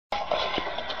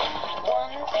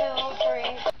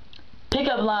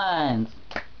Pickup lines.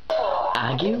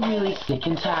 I get really sick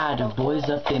and tired of boys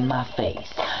up in my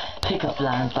face. Pickup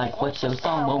lines like what's your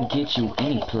song won't get you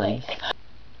any place.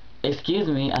 Excuse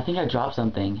me, I think I dropped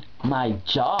something. My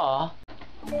jaw?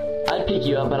 I'd pick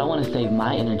you up, but I want to save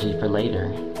my energy for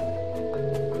later.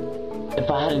 If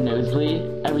I had a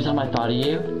nosebleed every time I thought of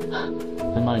you,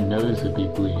 then my nose would be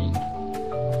bleeding.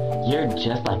 You're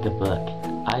just like a book.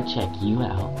 I'd check you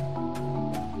out.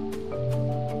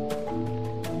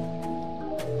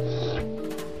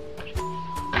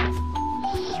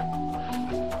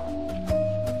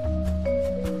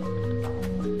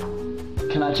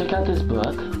 Can I check out this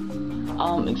book?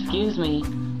 Excuse me,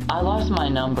 I lost my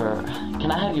number.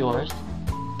 Can I have yours?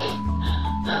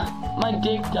 My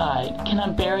dick died. Can I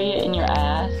bury it in your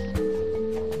ass?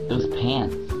 Those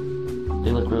pants,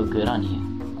 they look real good on you.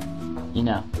 You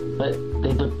know, but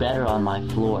they look better on my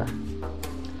floor.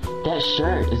 That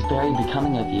shirt is very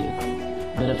becoming of you.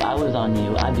 But if I was on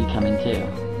you, I'd be coming too.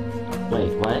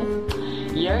 Wait, what?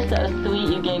 You're so sweet,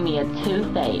 you gave me a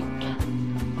toothache.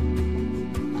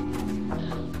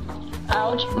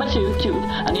 Ouch, my tooth.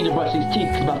 I need to brush these teeth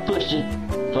because my foot.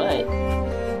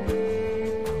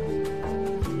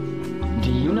 Do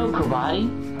you know karate?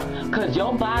 Cause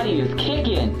your body is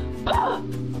kicking.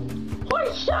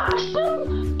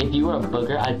 If you were a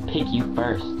booger, I'd pick you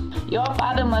first. Your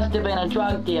father must have been a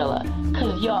drug dealer,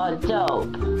 cause you're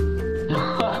dope.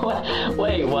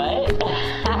 Wait, what?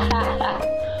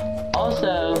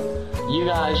 Also, you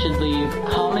guys should leave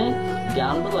comments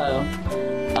down below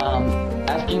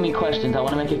asking me questions. I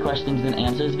want to make a questions and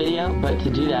answers video, but to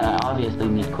do that I obviously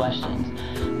need questions.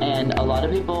 And a lot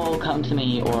of people come to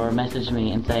me or message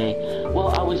me and say, well,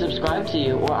 I would subscribe to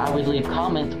you or I would leave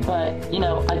comments, but, you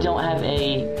know, I don't have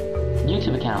a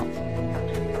YouTube account.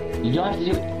 You don't have to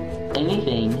do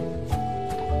anything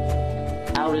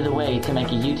out of the way to make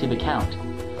a YouTube account.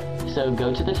 So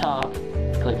go to the top,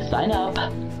 click sign up,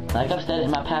 like I've said in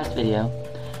my past video.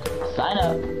 Sign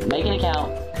up, make an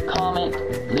account, comment,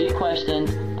 leave questions,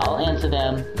 I'll answer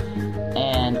them,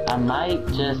 and I might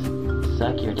just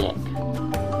suck your dick.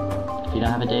 If you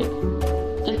don't have a dick,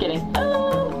 just kidding.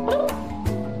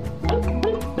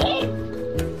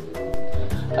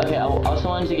 Okay, I also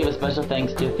wanted to give a special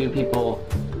thanks to a few people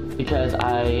because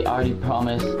I already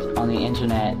promised on the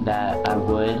internet that I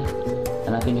would,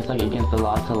 and I think it's like against the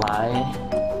law to lie.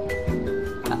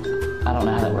 I don't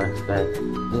know how that works, but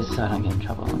this is so I don't get in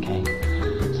trouble, okay?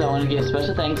 So I want to give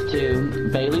special thanks to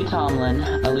Bailey Tomlin,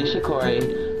 Alicia Corey,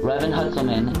 Revan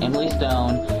Hutzelman, Emily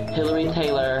Stone, Hillary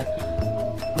Taylor,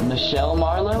 Michelle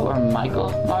Marlowe or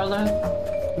Michael Marlowe,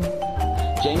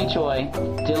 Jamie Choi,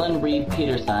 Dylan Reed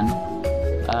Peterson,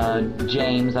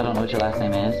 James, I don't know what your last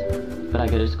name is, but I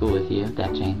go to school with you,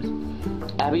 that James,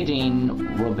 Abby Dean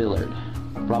Robillard.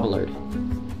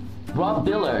 Rob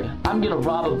Billard. I'm gonna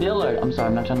rob a Billard. I'm sorry,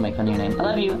 I'm not trying to make fun of your name. I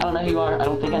love you. I don't know who you are. I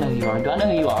don't think I know who you are. Do I know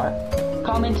who you are?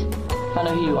 Comment if I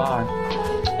know who you are.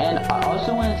 And I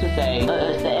also wanted to say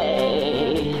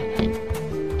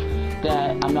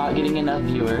that I'm not getting enough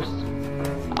viewers.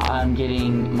 I'm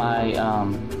getting my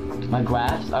my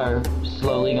graphs are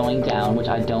slowly going down, which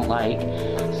I don't like.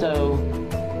 So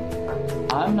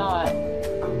I'm not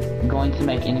going to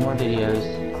make any more videos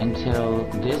until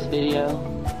this video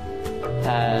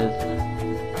has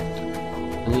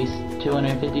at least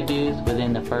 250 views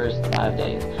within the first 5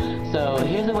 days. So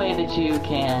here's a way that you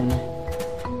can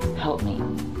help me.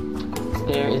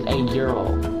 There is a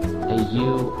URL, a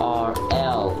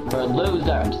URL for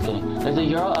loser. I'm just kidding. There's a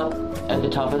URL up at the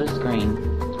top of the screen.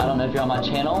 I don't know if you're on my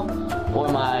channel or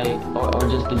or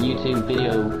just the YouTube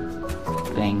video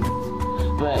thing,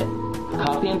 but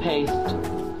copy and paste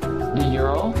the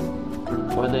URL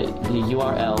or the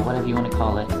URL, whatever you want to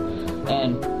call it.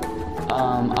 And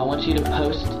I want you to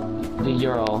post the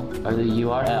URL or the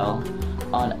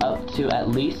URL on up to at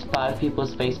least 5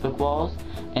 people's Facebook walls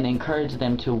and encourage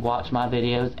them to watch my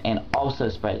videos and also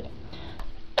spread it.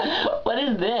 What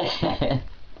is this?